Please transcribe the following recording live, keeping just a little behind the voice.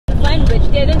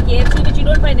vegetarian KFC which you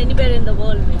don't find anywhere in the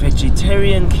world.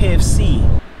 Vegetarian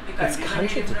KFC. It's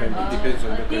country dependent. Depends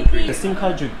on the country. The SIM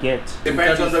card you get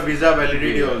Depends on the visa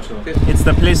validity also. It's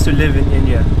the place to live in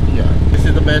India. Yeah, this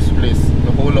is the best place,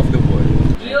 the whole of the world.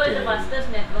 Jio is the fastest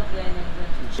network here in India.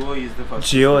 Jio is the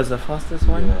fastest. Jio is the fastest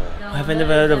one? Yeah. I haven't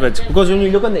never heard of it. Because when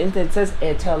you look on the internet, it says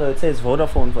Airtel or it says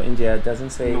Vodafone for India. It doesn't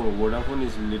say. No, Vodafone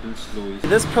is a little slow.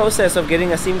 This process of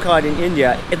getting a SIM card in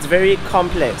India, it's very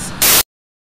complex.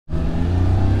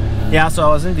 Yeah, so I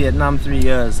was in Vietnam 3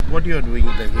 years. What you are doing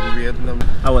like in Vietnam?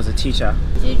 I was a teacher.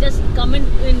 So you just come in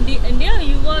India or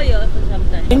you were here for some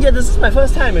time? India, this is my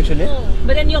first time actually. Oh,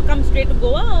 but then you come straight to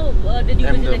Goa or did you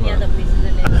visit any other places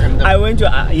in India? I went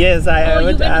to, yes, I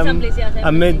went to some place, yes,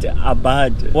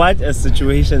 Ahmedabad. What a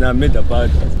situation,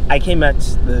 Ahmedabad. I came at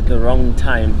the wrong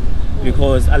time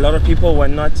because a lot of people were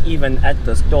not even at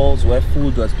the stalls where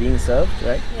food was being served,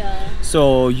 right? Yeah.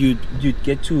 So you'd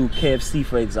get to KFC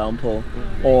for example,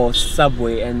 or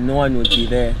Subway, and no one would be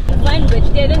there. You find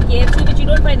vegetarian KFC which you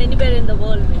don't find anywhere in the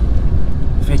world.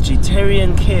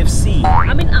 Vegetarian KFC?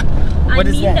 I mean, What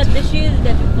is that? the dishes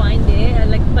that you find there,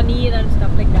 like paneer and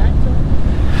stuff like that. So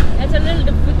that's a little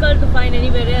difficult to find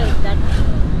anywhere else.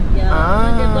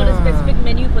 They've got a specific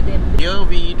menu for them. Here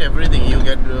we eat everything. You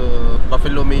get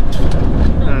buffalo meat,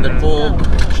 the pork,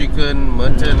 chicken,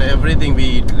 mutton, everything we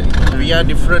eat. Like, we are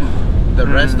different. The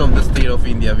rest of the state of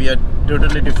India, we are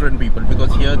totally different people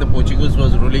because here the Portuguese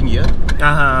was ruling here.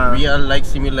 We are like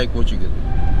similar like Portugal.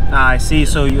 I see.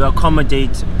 So you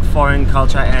accommodate foreign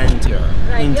culture and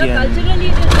Indian. Yeah, culturally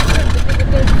it is different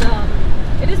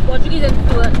because it is Portuguese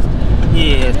influenced.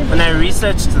 Yeah, when I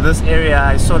researched this area,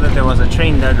 I saw that there was a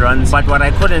train that runs, but what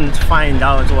I couldn't find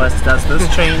out was, does this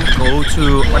train go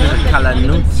to, what is it,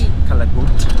 Kalagut?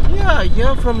 Yeah,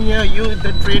 here from here,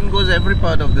 the train goes every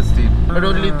part of the state. But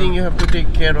only thing you have to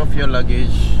take care of your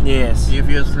luggage. Yes. If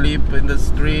you sleep in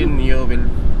this train, you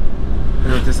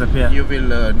will disappear. You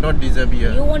will not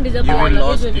disappear. You won't disappear. You will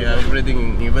lost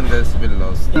everything. Even this will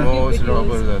lost. Most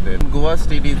robbers are there. Goa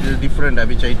state is different,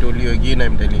 which I told you again.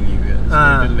 I'm telling you.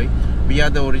 Like, we are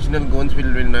the original goons. Will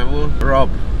never rob.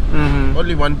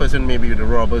 Only 1% maybe the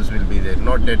robbers will be there.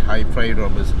 Not that hi-fi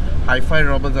robbers. Hi-fi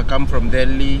robbers are come from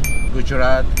Delhi,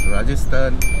 Gujarat,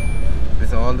 Rajasthan.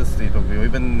 This all the state of India.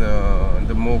 Even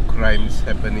the more crimes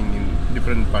happening in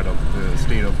different part of the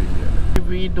state of India.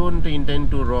 We don't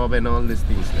intend to rob and all these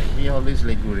things. Like, we always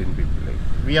like good in people.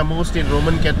 Like, we are mostly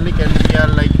Roman Catholic and we are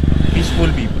like peaceful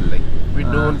people. Like, we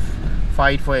don't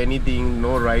fight for anything,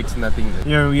 no rights, nothing.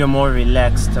 You're more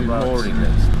relaxed about. More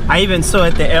relaxed. I even saw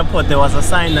at the airport there was a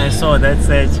sign I saw that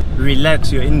said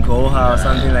 "Relax, you're in Goa" or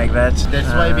something like that.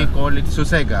 That's why we call it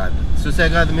Susegad.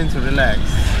 Susegad means relax.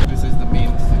 This is the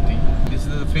main city. This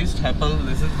is the feast chapel.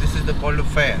 This is the called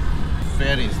fair.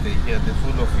 Fair is there here. They're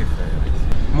full of fairs.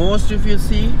 Most if you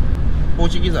see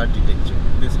Portuguese architecture.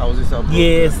 These houses are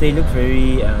yes, they look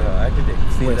very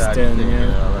Western.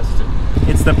 Western.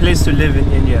 It's the place to live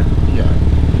in India. Yeah,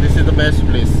 this is the best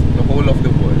place, the whole of the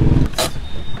world.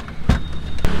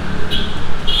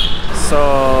 So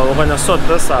we're gonna sort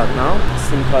this out now.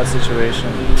 SIM card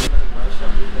situation.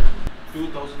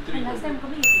 2003.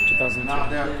 Now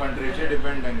they are country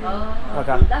dependent.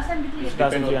 Okay. Last time did you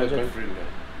 2,300.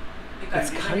 It's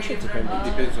country dependent.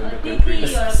 Depends on the country.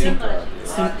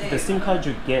 The SIM card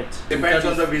you get Depends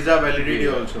on the visa validity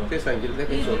also. Visa is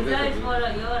for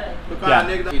a year. Last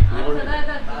time I was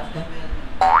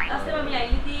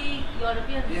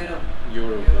European.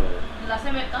 Europe. Last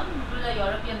time I come, it was a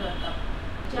European welcome.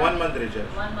 1 month recharge.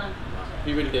 1 month.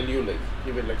 He will tell you like,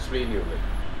 he will explain you like.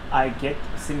 I get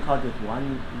SIM card with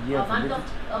 1 year. A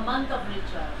month of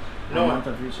recharge. No, month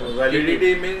of recharge.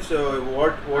 validity means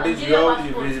what is your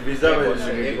visa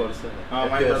validity?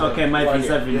 Okay, my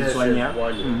visa is 1 year.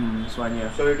 1 year. It's 1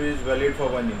 year. So it is valid for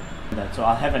 1 year. So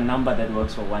I'll have a number that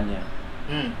works for 1 year.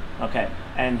 Okay,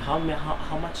 and how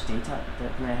much data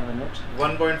can I have a note?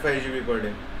 1.5 GB per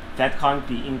day. That can't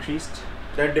be increased.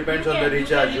 That depends on the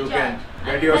recharge. You can. And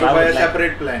But you have to buy a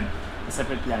separate plan. A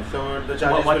separate plan. So the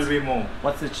charges will be more.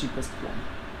 What's the cheapest plan?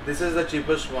 This is the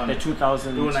cheapest one. The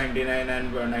 2,000. 299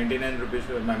 and 99 rupees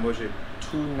for membership.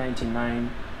 299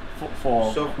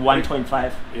 for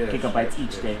 1.5 gigabytes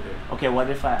each day. Yes. Okay, what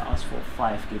if I ask for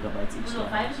 5 gigabytes each No, day?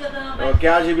 5 gigabytes.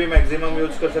 क्या GB maximum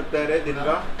use कर सकता है रे दिन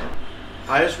का?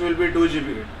 Highest will be 2 GB,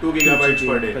 2 gigabytes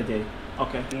per day.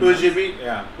 Okay. 2 GB,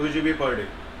 yeah, 2 GB per day.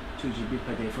 2 GB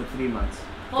per day for 3 months.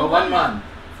 For 1 month.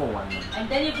 For 1 month. And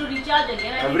then you have to recharge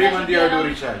again. Every month you have to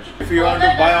recharge. If you want to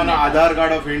buy on an Aadhaar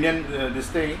card of Indian this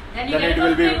thing, then it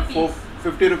will be for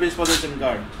 50 rupees for the SIM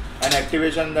card. And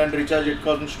activation then recharge it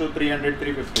comes to 300,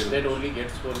 350. That only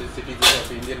gets for the citizens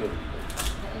of Indian only.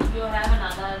 If you have an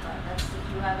Aadhaar card, that's it.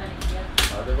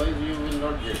 Otherwise, you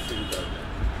will not get SIM card.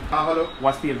 Hello.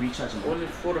 What's the recharge amount? Only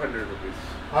 400 rupees.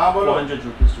 400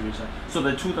 rupees to recharge. So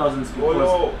the 2000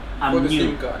 because I'm for the new.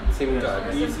 SIM card. SIM card.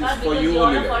 The This SIM is card for because you you're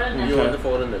only. on a foreign You national. are the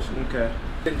foreign national. Okay.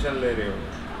 Tension ले रहे हो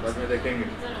बाद में देखेंगे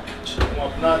It's तुम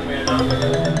अपना मेरा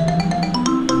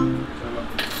चलो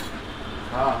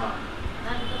हाँ हाँ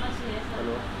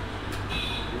Hello.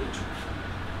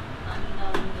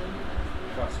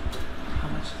 How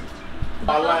much is it?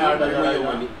 Allah You याद pay आ your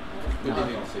जाएगा money. Put it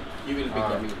in SIM. He will be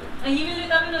coming. He will be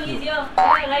coming on his ear.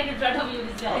 Right in front of you,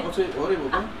 this guy. Also, worry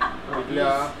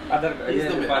about Other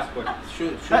Is the passport. Show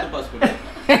the passport.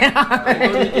 I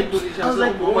was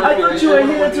like, I thought you were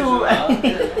here too.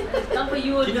 Come for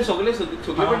you. He chocolate, but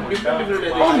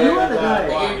different. Oh, you are the guy.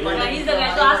 Yeah, he's the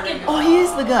guy. So ask him. Oh, he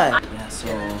is the guy. Yeah, so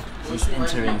he's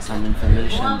entering some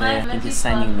information there. I think he's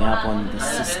signing me up on the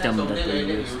system that they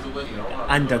use.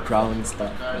 Underground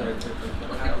stuff.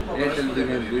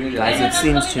 Guys, it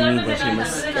seems to me that he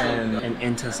must scan and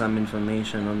enter some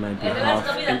information on my behalf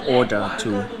in order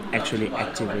to actually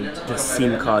activate the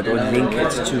SIM card or link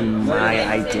it to my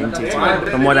identity.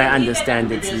 From what I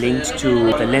understand, it's linked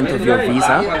to the length of your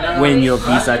visa. When your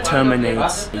visa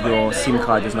terminates, your SIM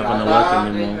card is not going to work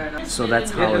anymore. So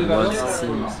that's how it works, it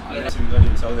seems. SIM card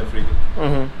in South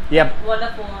Africa. Yep.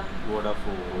 Vodafone.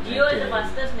 Vodafone. Geo is the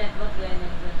fastest network there in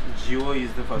England. Geo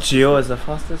is the first. Geo is the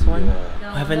fastest one?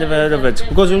 Yeah. I've never heard of it.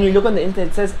 Because when you look on the internet,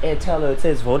 it says Airtel or it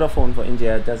says Vodafone for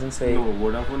India. It doesn't say. No,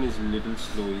 Vodafone is little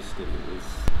slow still.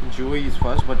 Geo is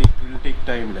fast, but it will take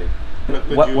time.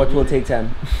 What will take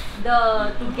time?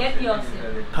 To get your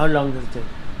SIM. How long does it take?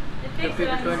 It takes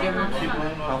around 6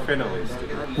 months. half an hour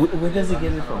still. Where does he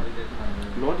get it from?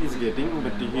 Not is getting,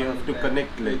 but you have to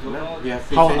connect no? You have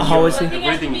to How- send how your is it? Everything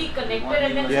has to everything. be connected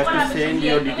and then You have what to happens send is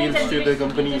your the details agreement to the and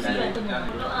companies, details like.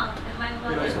 will come.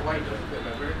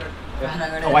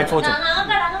 A white photo.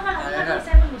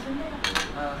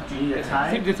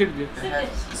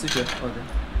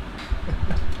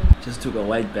 Just took a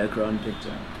white background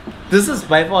picture. This is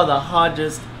by far the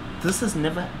hardest. This has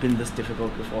never been this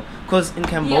difficult before. Because in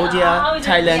Cambodia, how is it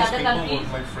in the Thailand. other countries?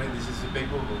 My friend, this is a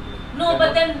paperwork. No,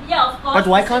 but then, yeah, of course. But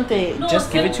why can't they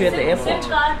just give it to you at the airport?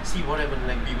 SIM card. See what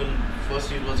happened, people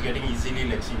first it was getting easily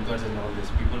SIM cards and all this.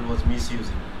 People was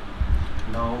misusing.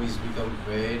 Now it's become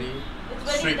very It's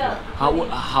very strict. tough.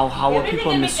 How are Everything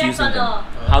people can be checked misusing on them?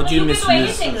 a- How So do you can misuse?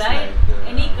 anything, It's right? like,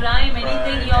 Any crime,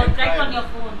 anything, crime, you're tracked crime. on your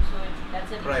phone. So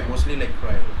that's it. Crime, mostly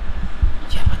crime.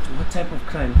 Yeah, but what type of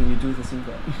crime can you do with a SIM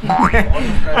card?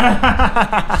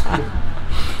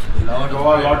 A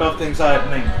lot of things are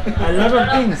happening. A lot of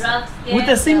things. drugs, With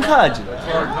a scams, SIM card?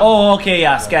 Oh, okay,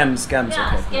 yeah, scams, Yeah,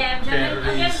 okay. scams. And then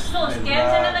again, so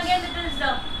scams and then again it is,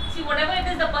 see whatever it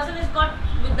is, the person is caught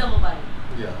with the mobile.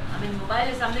 Yeah. I mean, mobile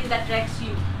is something that tracks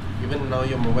you. Even now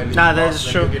your mobile is Nah, that lost,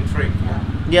 is true. You get tricked.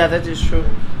 Yeah, that is true.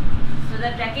 So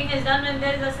the tracking is done when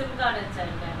there is a SIM card inside,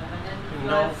 kind of. And then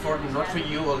Now not for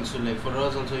you also, for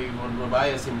us also, if you want to buy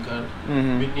a SIM card,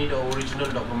 we need original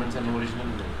documents and original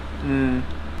name.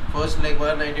 First,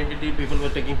 one identity, people were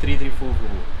taking 3, 4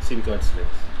 SIM cards.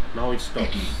 Now it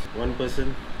stops. One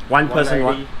person, One person,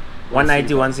 ID, one SIM ID,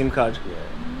 card. one SIM card. Yeah.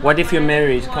 What if you're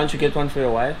married? Can't you get one for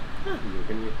your wife? You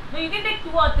can get. No, you can take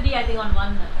 2 or 3, I think, on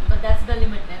one, but that's the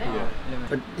limit, right? Yeah.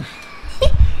 But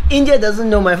India doesn't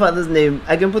know my father's name.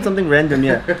 I can put something random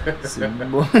here.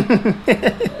 Simbo.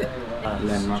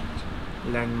 Landmark.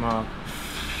 Landmark.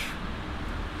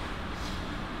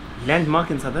 Landmark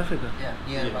in South Africa. Yeah,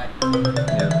 nearby.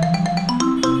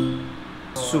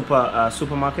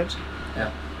 Supermarket.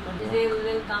 Yeah.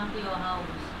 They'll come to your house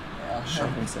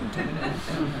Shopping center.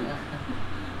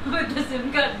 with the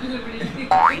SIM card delivery.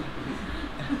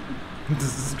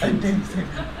 This is crazy.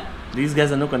 These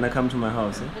guys are not gonna come to my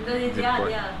house. Eh? Because it's,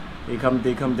 yeah. They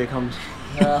come.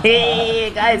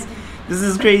 Hey guys, this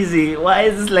is crazy. Why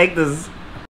is this like this?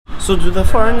 So do the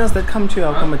foreigners that come to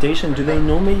your accommodation, do they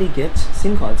normally get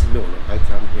SIM cards? No, I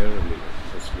come here only.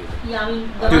 Mostly. Yeah, I mean,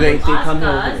 Do the they ones who ask come here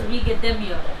us, over we get them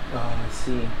here. Oh, I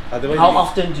see. Otherwise, How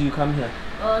often do you come here?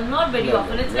 Not very No,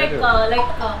 often. It's never.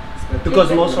 Because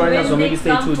when- most foreigners will when maybe they stay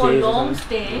come 2 for days or long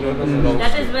something. stay. No, long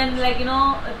That stay. is when,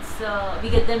 it's we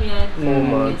get them here. 4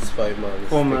 months, 5 months.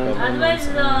 4 they months. come.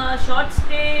 Otherwise, short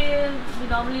stay, we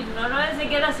normally do not. Otherwise, they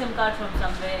get a SIM card from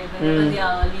somewhere, wherever they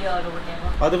are earlier or whatever.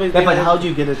 Otherwise, Yeah, they but have- how do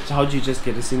you get it? How do you just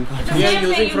get a SIM card? It's the We are same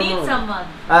using thing, you from need home. someone.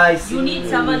 I see. You need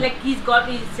someone, he's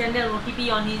send an OTP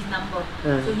on his number.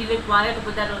 So he's required to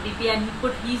put that OTP and he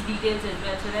put his details as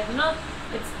well. So that,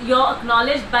 you're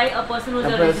acknowledged by a person who's A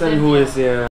a person resident who here. is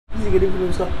here. Is he getting from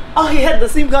his car? Oh, he had the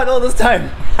SIM card all this time.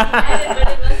 And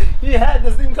it was- He had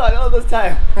the SIM card all this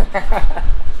time.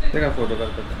 Take a photo.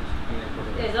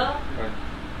 There's a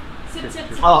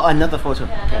Sit. Oh, another photo.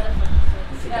 Yeah, Okay.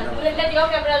 another photo. Yeah, let your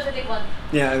camera also take one.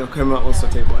 Yeah, your camera also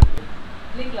take one.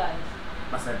 Blink your eyes.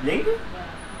 Must I blink? Yeah.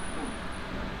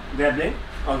 There blink?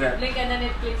 Okay. Blink and then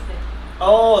it clicks there.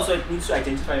 Oh, so it needs to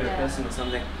identify the Yeah. person or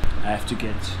something. I have to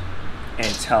get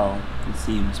Airtel, it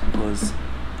seems, because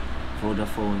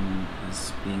Vodafone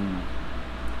is being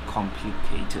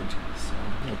complicated. So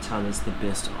Airtel is the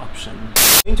best option.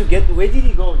 Where did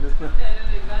he go just now?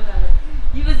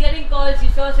 He was getting calls, you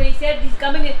saw, so he said he's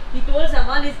coming in. He told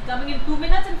someone he's coming in 2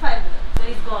 minutes and 5 minutes. So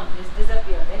he's gone, he's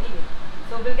disappeared anyway.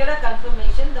 So we'll get a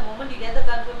confirmation. The moment you get the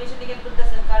confirmation, you can put the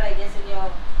SIM card, I guess, in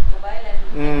your mobile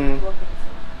and it's working.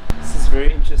 So. This is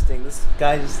very interesting. This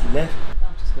guy just left.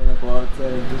 I'm just gonna go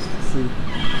outside just to see.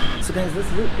 So guys, this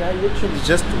guy literally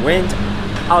just went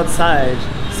outside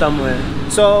somewhere.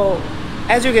 So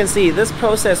as you can see, this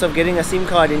process of getting a SIM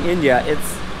card in India,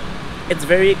 it's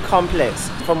very complex.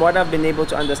 From what I've been able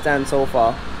to understand so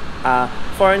far,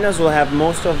 foreigners will have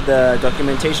most of the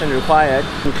documentation required,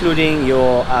 including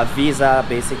your visa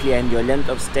basically, and your length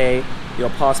of stay, your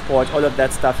passport. All of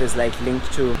that stuff is like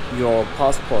linked to your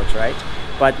passport, right?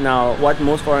 But now what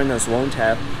most foreigners won't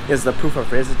have is the proof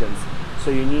of residence.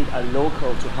 So you need a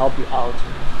local to help you out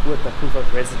with the proof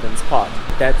of residence part.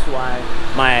 That's why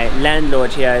my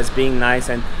landlord here is being nice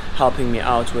and helping me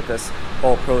out with this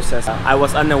whole process. I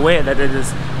was unaware that it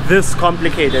is this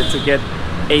complicated to get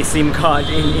a SIM card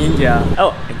in India.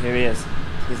 Oh, and here he is.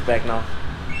 He's back now.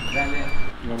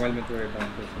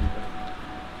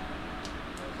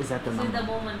 Is that the This is moment? the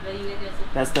moment where you get your SIM.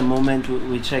 That's the moment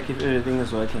we check if everything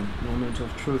is working. Moment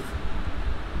of truth.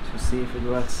 To see if it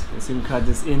works. The SIM card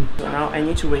is in. So now I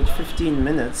need to wait 15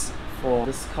 minutes for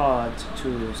this card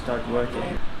to start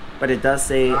working. But it does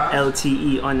say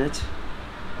LTE on it,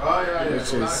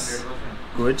 which is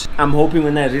good. I'm hoping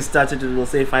when I restart it, it will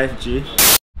say 5G.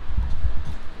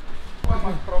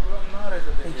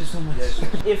 Thank you so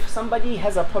much. If somebody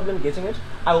has a problem getting it,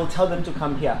 I will tell them to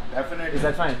come here. Definitely. Is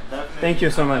that fine? Definitely. Thank you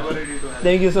so much. I'm ready to help.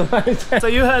 Thank you so much. So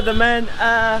you heard the man.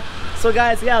 So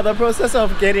guys, yeah, the process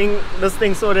of getting this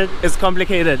thing sorted is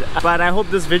complicated. But I hope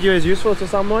this video is useful to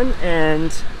someone.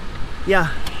 And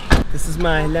yeah, this is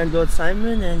my landlord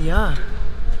Simon. And yeah,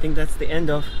 I think that's the end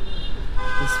of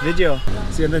this video.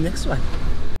 See you in the next one.